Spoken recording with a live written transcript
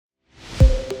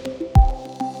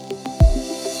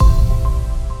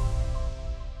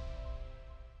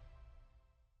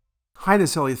Hi,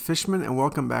 this is Elliot Fishman, and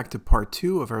welcome back to part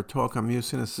 2 of our talk on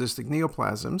mucinous cystic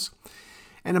neoplasms.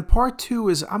 And in part 2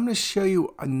 I'm going to show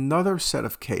you another set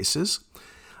of cases.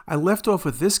 I left off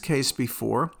with this case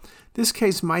before. This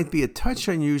case might be a touch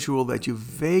unusual that you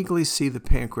vaguely see the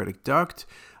pancreatic duct.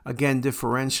 Again,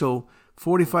 differential,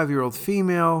 45-year-old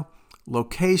female,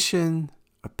 location,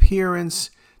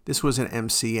 appearance. This was an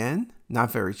MCN, not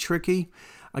very tricky.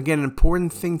 Again, an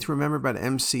important thing to remember about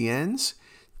MCNs,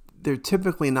 they're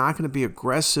typically not going to be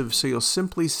aggressive, so you'll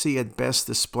simply see at best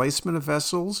displacement of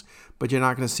vessels, but you're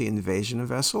not going to see invasion of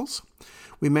vessels.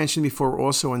 We mentioned before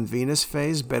also in venous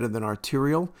phase, better than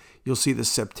arterial. You'll see the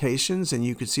septations, and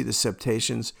you can see the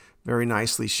septations very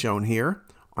nicely shown here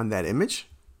on that image.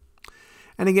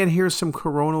 And again, here's some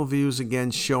coronal views,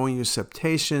 again, showing you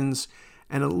septations,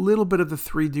 and a little bit of the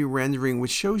 3D rendering,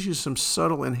 which shows you some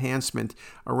subtle enhancement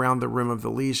around the rim of the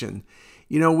lesion.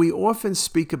 You know, we often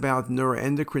speak about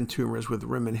neuroendocrine tumors with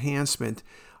rim enhancement.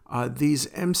 These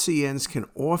MCNs can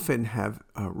often have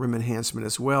rim enhancement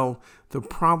as well, though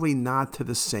probably not to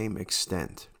the same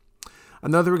extent.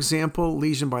 Another example,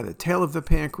 lesion by the tail of the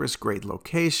pancreas, great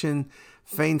location,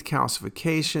 faint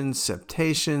calcification,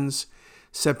 septations.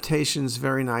 Septations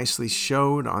very nicely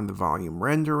showed on the volume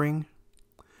rendering.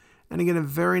 And again, a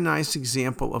very nice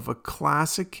example of a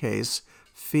classic case,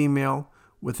 female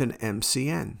with an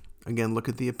MCN. Again, look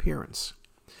at the appearance.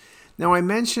 Now, I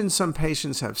mentioned some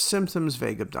patients have symptoms,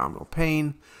 vague abdominal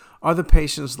pain. Other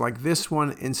patients like this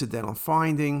one, incidental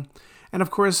finding. And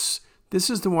of course, this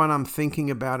is the one I'm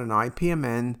thinking about, an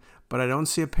IPMN, but I don't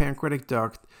see a pancreatic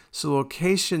duct. So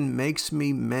location makes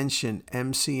me mention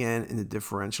MCN in the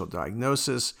differential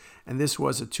diagnosis. And this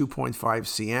was a 2.5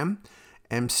 cm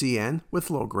MCN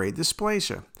with low-grade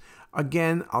dysplasia.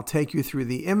 Again, I'll take you through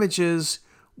the images,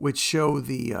 which show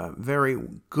the very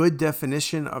good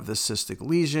definition of the cystic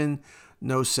lesion,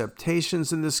 no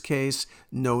septations in this case,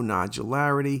 no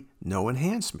nodularity, no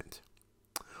enhancement.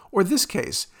 Or this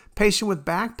case, patient with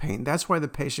back pain. That's why the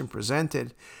patient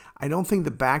presented. I don't think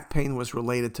the back pain was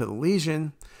related to the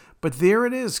lesion, but there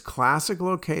it is, classic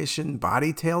location,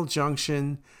 body-tail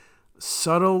junction,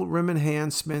 subtle rim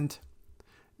enhancement,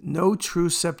 no true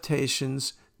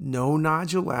septations, no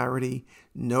nodularity,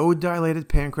 no dilated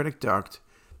pancreatic duct.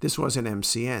 This was an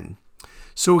MCN.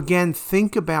 So again,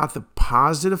 think about the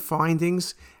positive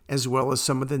findings as well as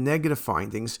some of the negative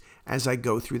findings as I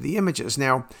go through the images.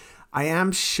 Now, I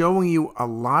am showing you a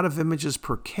lot of images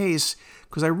per case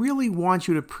because I really want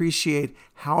you to appreciate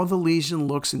how the lesion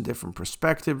looks in different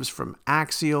perspectives, from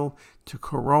axial to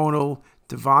coronal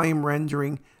to volume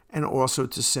rendering and also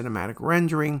to cinematic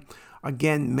rendering.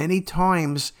 Again, many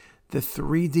times the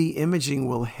 3D imaging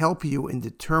will help you in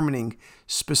determining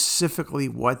specifically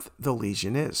what the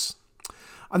lesion is.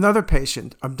 Another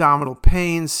patient, abdominal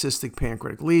pain, cystic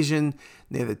pancreatic lesion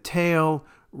near the tail,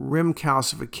 rim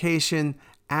calcification,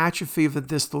 atrophy of the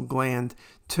distal gland.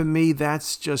 To me,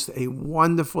 that's just a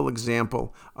wonderful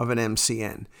example of an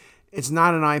MCN. It's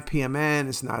not an IPMN,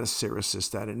 it's not a serous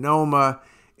cystadenoma,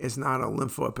 it's not a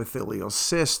lymphoepithelial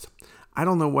cyst. I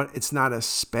don't know what, it's not a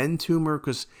SPEN tumor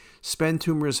because SPEN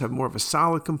tumors have more of a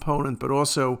solid component, but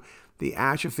also the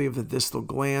atrophy of the distal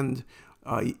gland.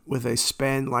 With a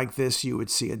SPEN like this, you would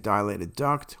see a dilated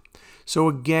duct. So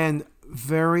again,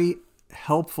 very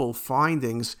helpful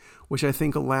findings, which I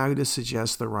think allow you to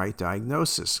suggest the right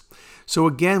diagnosis. So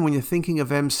again, when you're thinking of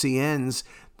MCNs,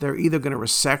 they're either going to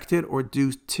resect it or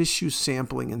do tissue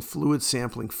sampling and fluid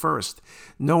sampling first.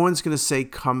 No one's going to say,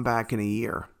 come back in a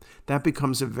year. That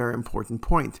becomes a very important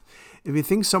point. If you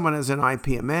think someone has an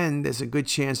IPMN, there's a good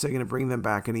chance they're going to bring them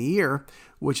back in a year,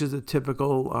 which is the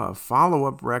typical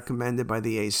follow-up recommended by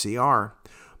the ACR.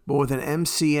 But with an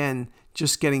MCN,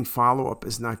 just getting follow-up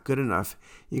is not good enough.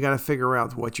 You got to figure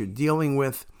out what you're dealing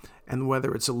with and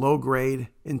whether it's a low-grade,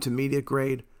 intermediate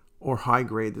grade, or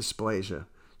high-grade dysplasia.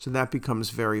 So that becomes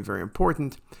very, very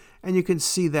important. And you can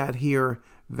see that here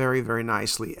very, very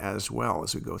nicely as well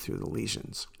as we go through the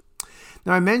lesions.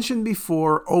 Now, I mentioned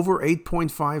before, over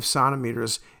 8.5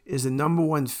 centimeters is the number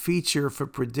one feature for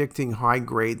predicting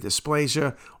high-grade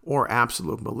dysplasia or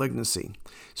absolute malignancy.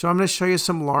 So I'm going to show you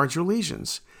some larger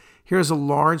lesions. Here's a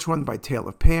large one by tail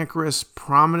of pancreas,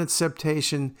 prominent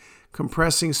septation,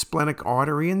 compressing splenic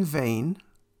artery and vein.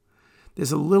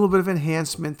 There's a little bit of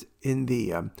enhancement in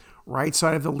the right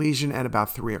side of the lesion at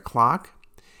about 3 o'clock.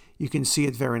 You can see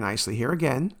it very nicely here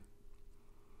again,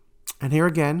 and here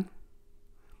again.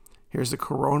 Here's the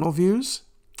coronal views,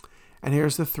 and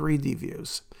here's the 3D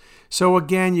views. So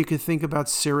again, you could think about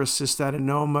serous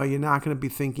cystadenoma. You're not going to be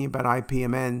thinking about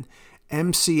IPMN.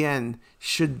 MCN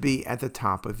should be at the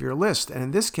top of your list. And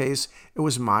in this case, it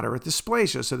was moderate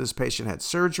dysplasia. So this patient had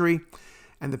surgery,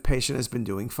 and the patient has been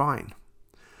doing fine.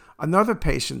 Another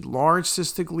patient, large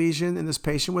cystic lesion in this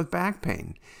patient with back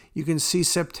pain. You can see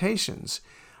septations.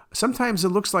 Sometimes it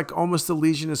looks like almost the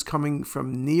lesion is coming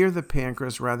from near the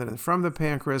pancreas rather than from the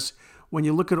pancreas. When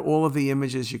you look at all of the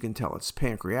images, you can tell it's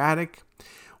pancreatic.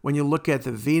 When you look at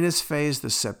the venous phase, the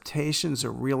septations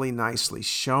are really nicely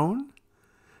shown.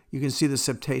 You can see the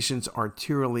septations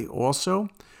arterially also,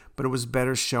 but it was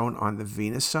better shown on the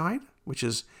venous side, which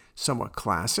is somewhat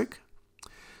classic.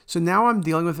 So now I'm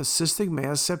dealing with a cystic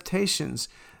mass septations,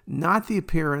 not the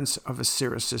appearance of a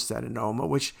serous cystadenoma,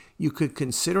 which you could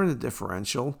consider in the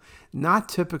differential, not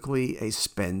typically a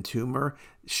SPEN tumor,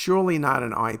 surely not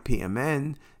an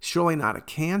IPMN, surely not a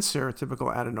cancer, typical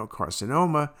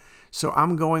adenocarcinoma. So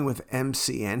I'm going with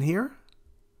MCN here,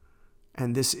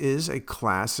 and this is a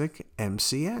classic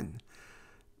MCN.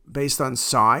 Based on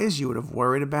size, you would have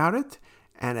worried about it.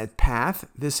 And at path,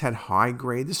 this had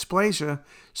high-grade dysplasia,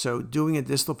 so doing a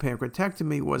distal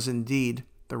pancreatectomy was indeed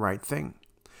the right thing.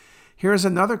 Here's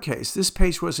another case. This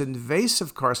patient was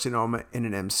invasive carcinoma in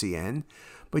an MCN,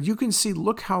 but you can see,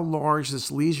 look how large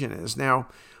this lesion is. Now,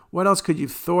 what else could you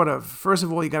have thought of? First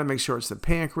of all, you got to make sure it's the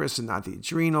pancreas and not the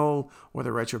adrenal or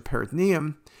the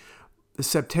retroperitoneum. The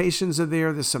septations are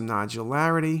there. There's some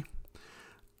nodularity.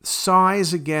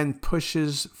 Size, again,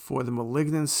 pushes for the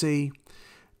malignancy.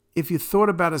 If you thought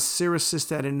about a serous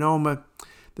cystadenoma,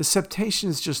 the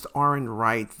septations just aren't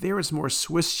right. There is more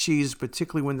Swiss cheese,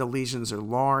 particularly when the lesions are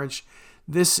large.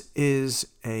 This is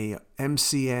a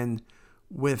MCN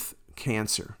with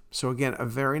cancer. So again, a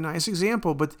very nice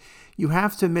example, but you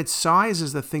have to admit size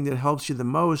is the thing that helps you the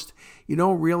most. You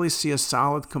don't really see a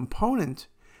solid component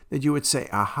that you would say,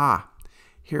 aha,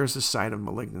 here's the site of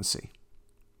malignancy.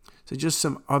 So just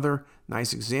some other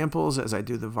nice examples as I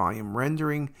do the volume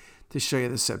rendering to show you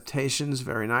the septations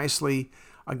very nicely.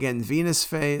 Again, venous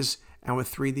phase, and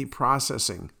with 3D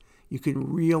processing, you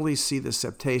can really see the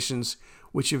septations,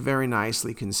 which you very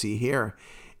nicely can see here.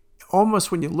 Almost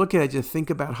when you look at it, you think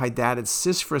about hydatid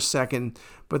cysts for a second,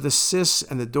 but the cysts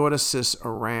and the daughter cysts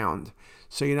are round.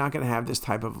 So you're not going to have this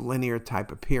type of linear type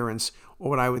appearance, or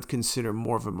what I would consider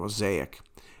more of a mosaic.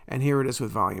 And here it is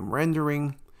with volume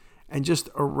rendering, and just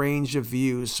a range of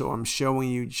views, so I'm showing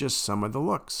you just some of the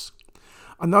looks.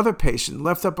 Another patient,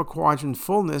 left upper quadrant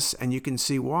fullness, and you can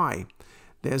see why.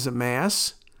 There's a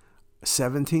mass,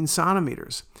 17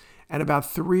 centimeters. At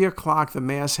about 3 o'clock, the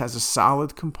mass has a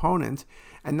solid component,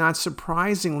 and not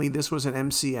surprisingly, this was an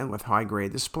MCN with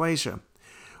high-grade dysplasia.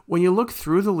 When you look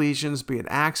through the lesions, be it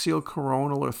axial,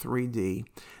 coronal, or 3D,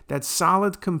 that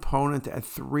solid component at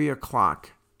 3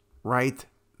 o'clock, right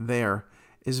there,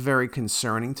 is very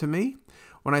concerning to me.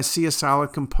 When I see a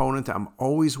solid component, I'm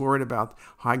always worried about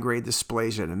high-grade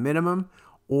dysplasia at a minimum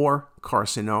or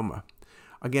carcinoma.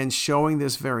 Again, showing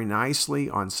this very nicely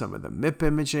on some of the MIP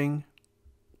imaging,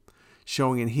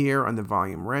 showing it here on the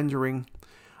volume rendering.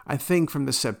 I think from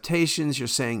the septations, you're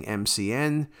saying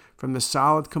MCN. From the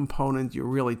solid component, you're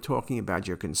really talking about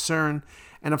your concern.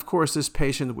 And of course, this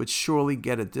patient would surely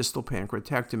get a distal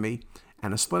pancreatectomy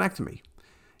and a splenectomy.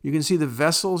 You can see the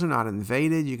vessels are not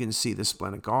invaded. You can see the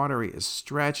splenic artery is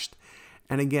stretched.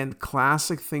 And again,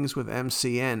 classic things with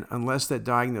MCN, unless they're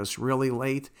diagnosed really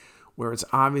late, where it's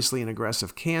obviously an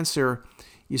aggressive cancer,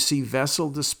 you see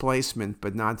vessel displacement,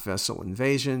 but not vessel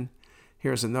invasion.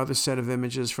 Here's another set of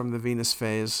images from the venous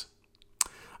phase.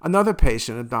 Another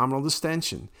patient, abdominal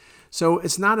distension. So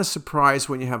it's not a surprise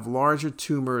when you have larger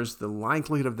tumors, the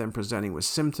likelihood of them presenting with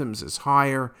symptoms is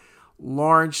higher.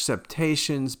 Large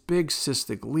septations, big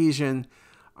cystic lesion.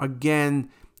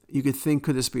 Again, you could think,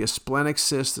 could this be a splenic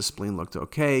cyst? The spleen looked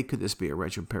okay. Could this be a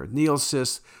retroperitoneal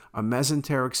cyst, a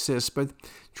mesenteric cyst? But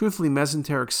truthfully,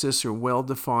 mesenteric cysts are well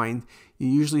defined. You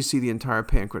usually see the entire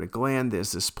pancreatic gland.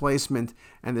 There's displacement,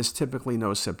 and there's typically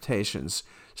no septations.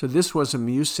 So this was a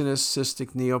mucinous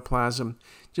cystic neoplasm,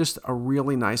 just a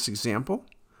really nice example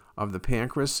of the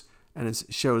pancreas, and it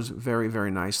shows very, very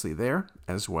nicely there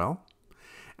as well.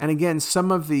 And again,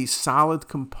 some of the solid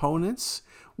components,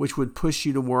 which would push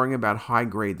you to worrying about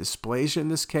high-grade dysplasia in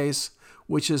this case,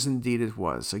 which is indeed it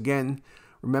was. Again,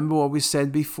 remember what we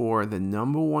said before, the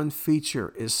number one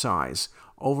feature is size.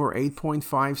 Over 8.5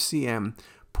 cm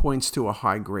points to a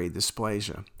high-grade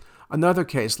dysplasia. Another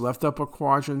case, left upper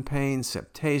quadrant pain,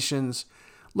 septations,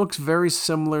 looks very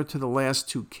similar to the last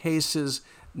two cases,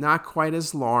 not quite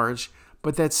as large,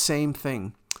 but that same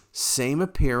thing, same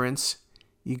appearance.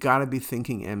 You got to be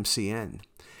thinking MCN.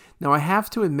 Now, I have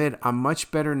to admit, I'm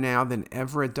much better now than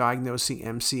ever at diagnosing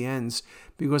MCNs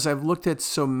because I've looked at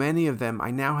so many of them. I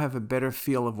now have a better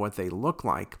feel of what they look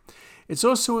like. It's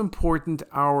also important,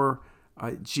 our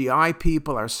GI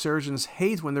people, our surgeons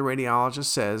hate when the radiologist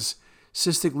says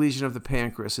cystic lesion of the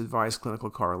pancreas, advised clinical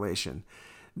correlation.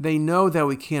 They know that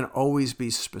we can't always be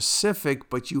specific,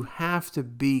 but you have to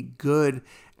be good,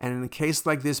 and in a case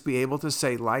like this, be able to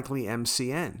say likely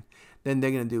MCN. Then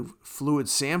they're going to do fluid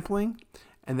sampling,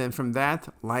 and then from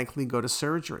that, likely go to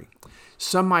surgery.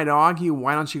 Some might argue,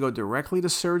 why don't you go directly to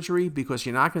surgery? Because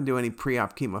you're not going to do any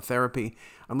pre-op chemotherapy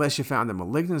unless you found a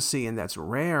malignancy, and that's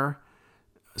rare.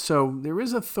 So there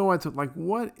is a thought, like,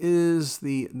 what is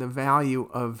the value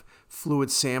of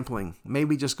fluid sampling?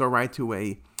 Maybe just go right to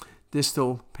a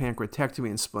distal pancreatectomy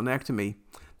and splenectomy.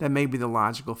 That may be the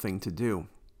logical thing to do.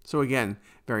 So again,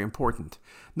 very important.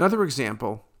 Another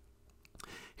example,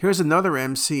 here's another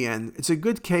MCN. It's a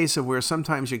good case of where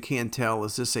sometimes you can't tell,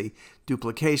 is this a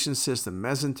duplication cyst, a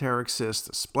mesenteric cyst,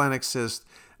 a splenic cyst,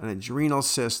 an adrenal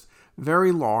cyst,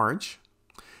 very large.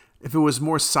 If it was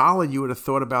more solid, you would have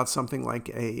thought about something like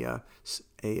a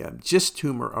GIST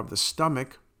tumor of the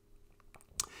stomach.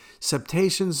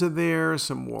 Septations are there,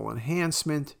 some wall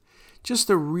enhancement.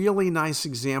 Just a really nice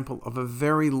example of a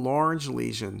very large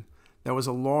lesion that was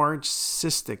a large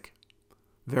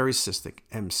very cystic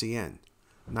MCN.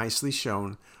 Nicely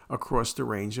shown across the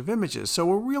range of images. So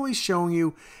we're really showing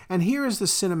you, and here is the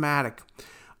cinematic.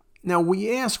 Now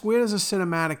we ask, where does a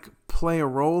cinematic play a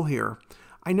role here?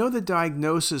 I know the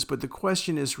diagnosis, but the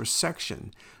question is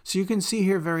resection. So you can see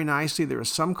here very nicely there are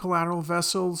some collateral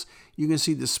vessels. You can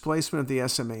see displacement of the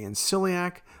SMA and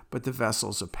celiac, but the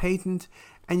vessels are patent.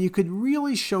 And you could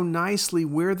really show nicely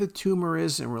where the tumor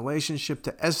is in relationship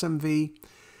to SMV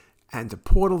and to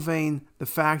portal vein. The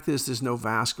fact is there's no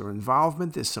vascular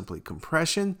involvement. There's simply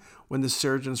compression. When the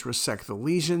surgeons resect the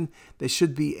lesion, they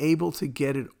should be able to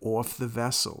get it off the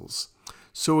vessels.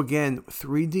 So again,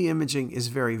 3D imaging is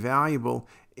very valuable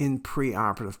in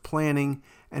preoperative planning.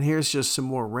 And here's just some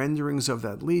more renderings of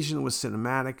that lesion with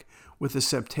cinematic, with the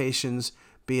septations,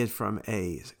 be it from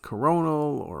a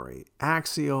coronal or a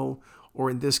axial, or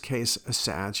in this case, a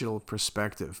sagittal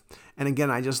perspective. And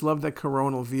again, I just love that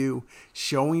coronal view,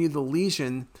 showing you the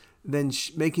lesion, then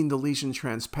making the lesion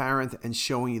transparent and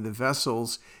showing you the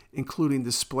vessels, including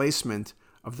displacement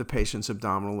of the patient's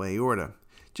abdominal aorta.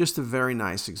 Just a very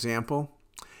nice example.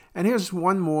 And here's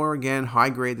one more, again,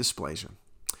 high-grade dysplasia.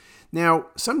 Now,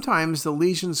 sometimes the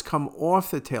lesions come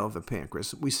off the tail of the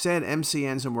pancreas. We said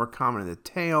MCNs are more common in the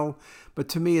tail, but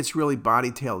to me it's really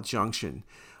body-tail junction.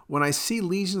 When I see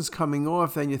lesions coming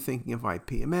off, then you're thinking of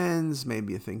IPMNs,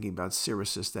 maybe you're thinking about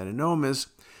serous adenomas.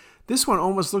 This one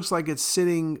almost looks like it's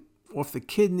sitting off the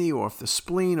kidney or off the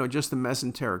spleen or just a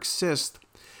mesenteric cyst.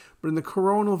 But in the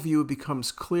coronal view, it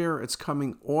becomes clear it's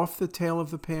coming off the tail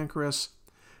of the pancreas.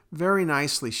 Very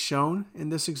nicely shown in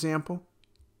this example.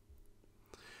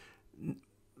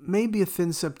 Maybe a thin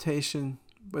septation,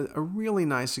 but a really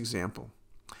nice example.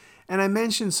 And I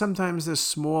mentioned sometimes they're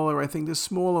smaller. I think the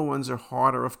smaller ones are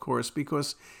harder, of course,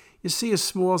 because you see a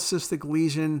small cystic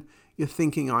lesion, you're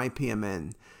thinking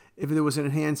IPMN. If there was an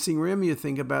enhancing rim, you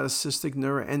think about a cystic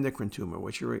neuroendocrine tumor,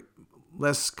 which are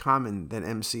less common than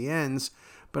MCNs,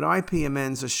 but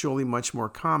IPMNs are surely much more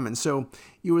common. So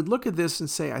you would look at this and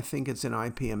say, I think it's an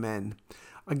IPMN.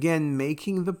 Again,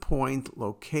 making the point,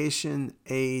 location,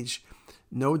 age,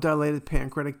 no dilated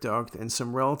pancreatic duct, and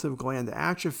some relative gland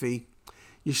atrophy,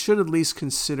 you should at least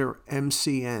consider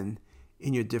MCN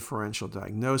in your differential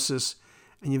diagnosis.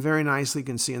 And you very nicely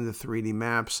can see in the 3D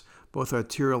maps, both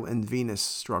arterial and venous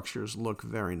structures look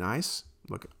very nice,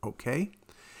 look okay.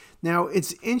 Now,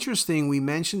 it's interesting, we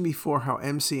mentioned before how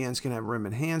MCNs can have rim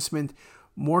enhancement,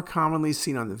 more commonly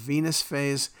seen on the venous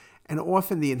phase, and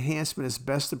often the enhancement is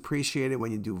best appreciated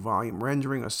when you do volume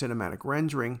rendering or cinematic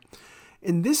rendering.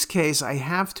 In this case, I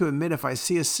have to admit, if I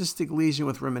see a cystic lesion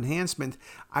with rim enhancement,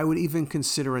 I would even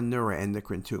consider a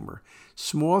neuroendocrine tumor.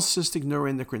 Small cystic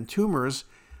neuroendocrine tumors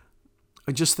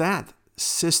are just that,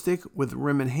 cystic with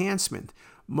rim enhancement.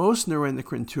 Most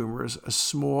neuroendocrine tumors are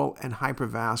small and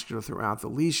hypervascular throughout the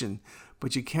lesion,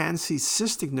 but you can see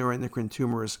cystic neuroendocrine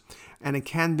tumors, and it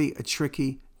can be a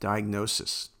tricky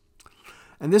diagnosis.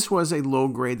 And this was a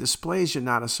low-grade dysplasia,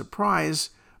 not a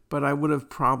surprise, but I would have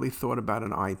probably thought about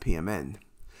an IPMN.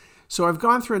 So I've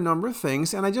gone through a number of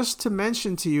things, and I just to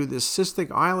mention to you this cystic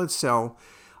islet cell,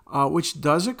 which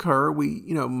does occur.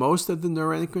 Most of the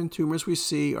neuroendocrine tumors we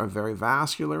see are very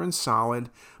vascular and solid,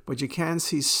 but you can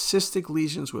see cystic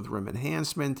lesions with rim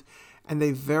enhancement, and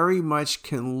they very much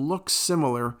can look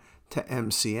similar to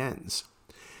MCNs.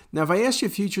 Now, if I ask you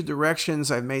future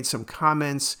directions, I've made some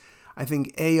comments. I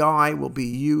think AI will be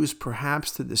used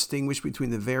perhaps to distinguish between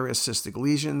the various cystic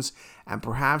lesions and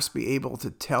perhaps be able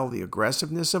to tell the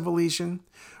aggressiveness of a lesion.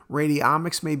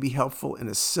 Radiomics may be helpful in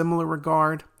a similar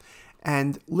regard.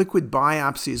 And liquid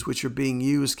biopsies, which are being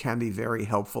used, can be very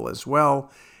helpful as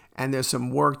well. And there's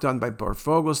some work done by Bart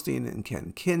Vogelstein and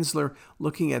Ken Kinsler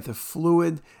looking at the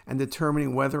fluid and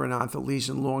determining whether or not the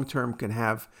lesion long-term can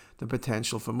have the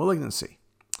potential for malignancy.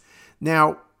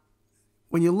 Now,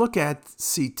 when you look at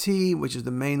CT, which is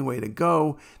the main way to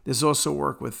go, there's also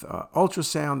work with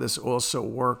ultrasound. There's also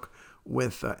work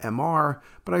with MR.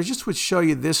 But I just would show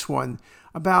you this one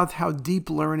about how deep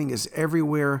learning is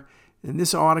everywhere. And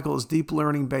this article is deep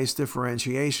learning-based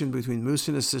differentiation between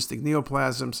mucinous cystic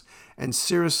neoplasms and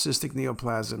serous cystic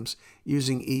neoplasms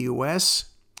using EUS.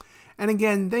 And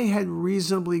again, they had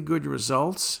reasonably good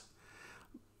results.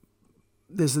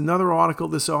 There's another article,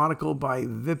 this article by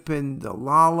Vipin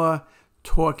Dalala,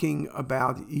 talking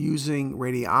about using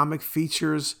radiomic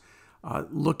features,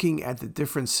 looking at the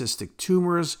different cystic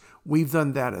tumors. We've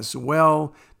done that as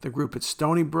well. The group at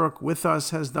Stony Brook with us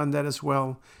has done that as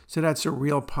well. So that's a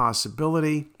real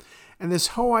possibility. And this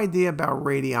whole idea about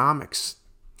radiomics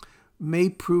may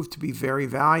prove to be very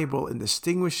valuable in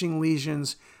distinguishing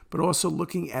lesions, but also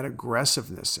looking at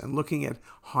aggressiveness and looking at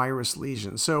high-risk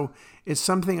lesions. So it's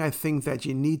something I think that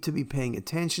you need to be paying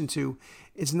attention to.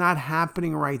 It's not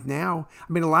happening right now.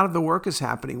 I mean, a lot of the work is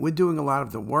happening. We're doing a lot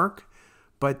of the work,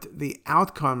 but the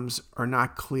outcomes are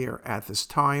not clear at this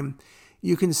time.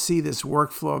 You can see this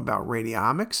workflow about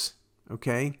radiomics,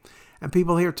 okay? And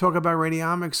people here talk about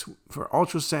radiomics for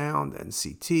ultrasound and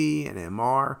CT and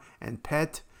MR and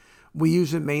PET. We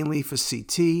use it mainly for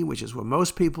CT, which is what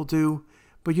most people do,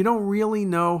 but you don't really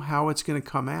know how it's going to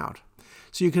come out.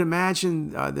 So you can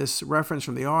imagine this reference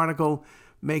from the article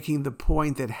making the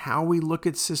point that how we look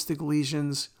at cystic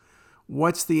lesions,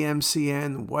 what's the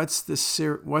MCN, what's the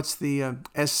SCN,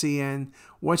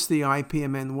 what's the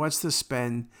IPMN, what's the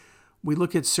SPEN. We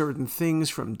look at certain things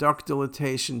from duct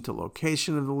dilatation to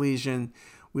location of the lesion.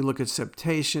 We look at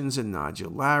septations and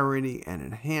nodularity and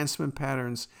enhancement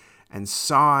patterns and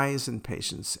size and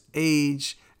patient's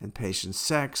age and patient's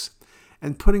sex.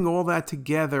 And putting all that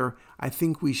together, I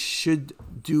think we should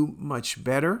do much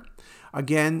better.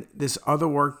 Again, this other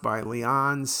work by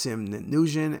Leon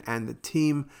Simnenugin and the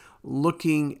team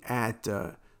looking at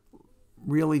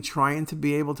really trying to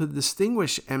be able to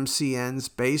distinguish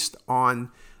MCNs based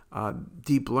on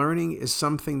deep learning is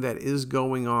something that is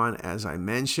going on, as I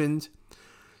mentioned.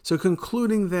 So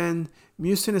concluding then,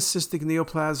 mucinous cystic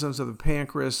neoplasms of the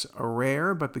pancreas are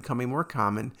rare but becoming more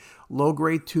common.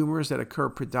 Low-grade tumors that occur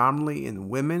predominantly in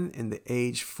women in the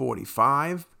age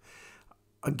 45.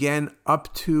 Again,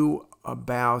 up to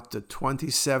about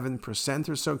 27%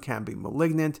 or so can be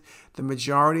malignant. The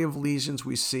majority of lesions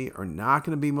we see are not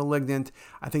going to be malignant.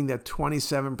 I think that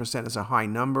 27% is a high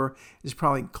number. It's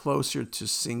probably closer to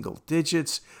single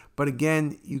digits. But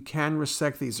again, you can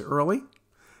resect these early.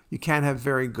 You can have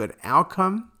very good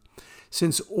outcome.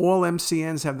 Since all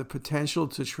MCNs have the potential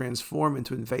to transform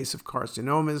into invasive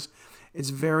carcinomas, it's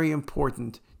very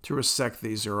important to resect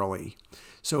these early.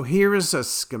 So here is a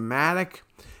schematic.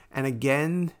 And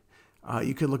again,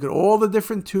 you can look at all the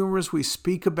different tumors we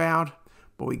speak about,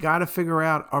 but we got to figure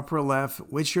out upper left,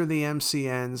 which are the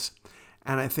MCNs.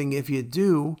 And I think if you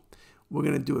do, we're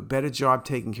going to do a better job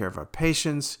taking care of our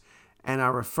patients, and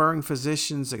our referring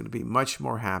physicians are going to be much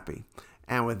more happy.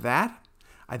 And with that,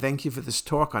 I thank you for this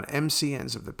talk on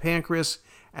MCNs of the pancreas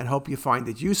and hope you find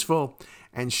it useful.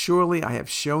 And surely I have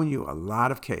shown you a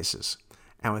lot of cases.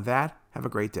 And with that, have a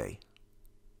great day.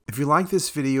 If you like this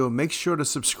video, make sure to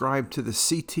subscribe to the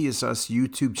CT is Us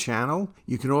YouTube channel.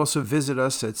 You can also visit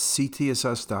us at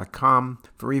ctisus.com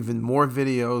for even more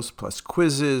videos, plus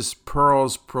quizzes,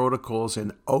 pearls, protocols,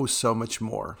 and oh so much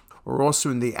more. We're also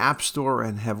in the App Store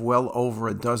and have well over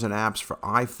a dozen apps for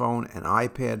iPhone and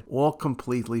iPad, all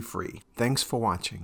completely free. Thanks for watching.